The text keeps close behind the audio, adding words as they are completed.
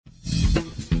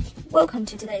Welcome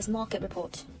to today's market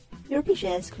report. European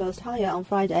shares closed higher on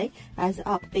Friday as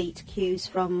upbeat cues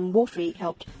from Wall Street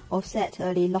helped offset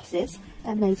early losses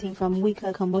emanating from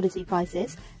weaker commodity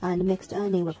prices and mixed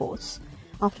earning reports.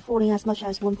 After falling as much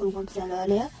as 1.1%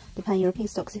 earlier, the Pan-European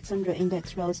Stock 600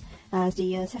 index rose as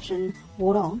the session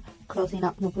wore on, closing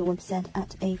up 0.1%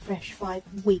 at a fresh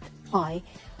 5-week high.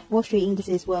 Wall Street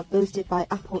indices were boosted by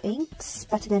Apple Inc.'s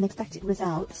better-than-expected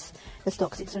results. The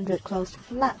Stock 600 closed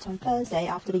flat on Thursday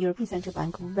after the European Central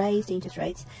Bank raised interest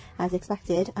rates as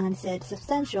expected and said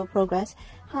substantial progress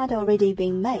had already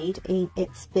been made in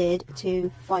its bid to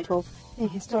fight off a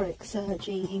historic surge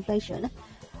in inflation.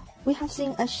 We have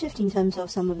seen a shift in terms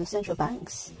of some of the central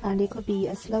banks, and it could be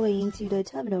a slowing to the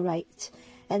terminal rate.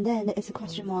 And then it's a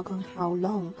question mark on how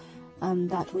long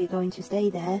that we're going to stay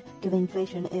there, given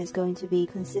inflation is going to be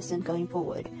consistent going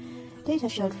forward. Data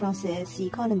showed France's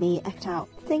economy eked out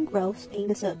thin growth in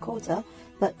the third quarter,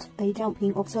 but a jump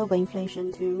in October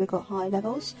inflation to record high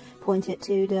levels pointed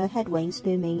to the headwinds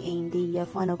looming in the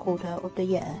final quarter of the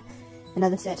year.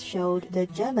 Another set showed the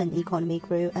German economy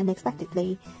grew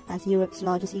unexpectedly as Europe's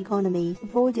largest economy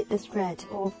avoided the threat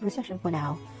of recession for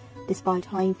now, despite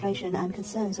high inflation and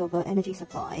concerns over energy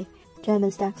supply.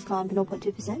 German stocks climbed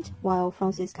 0.2%, while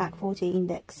France's CAC 40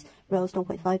 index rose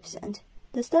 0.5%.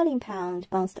 The sterling pound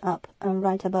bounced up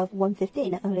right above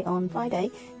 115 early on Friday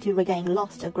to regain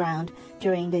lost ground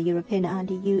during the European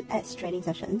and US trading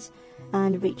sessions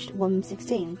and reached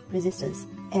 116 resistance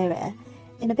area.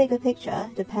 In a bigger picture,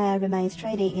 the pair remains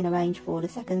trading in a range for the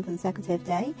second consecutive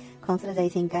day,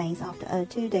 consolidating gains after a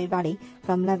 2-day rally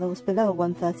from levels below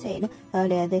 113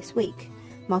 earlier this week.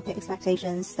 Market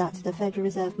expectations that the Federal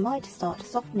Reserve might start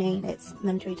softening its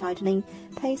monetary tightening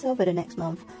pace over the next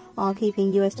month are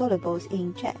keeping US dollar bulls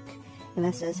in check.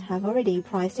 Investors have already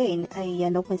priced in a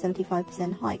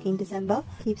 0.75% hike in December,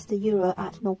 keeps the euro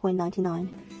at 0.99.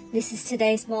 This is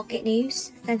today's market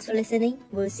news. Thanks for listening.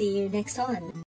 We'll see you next time.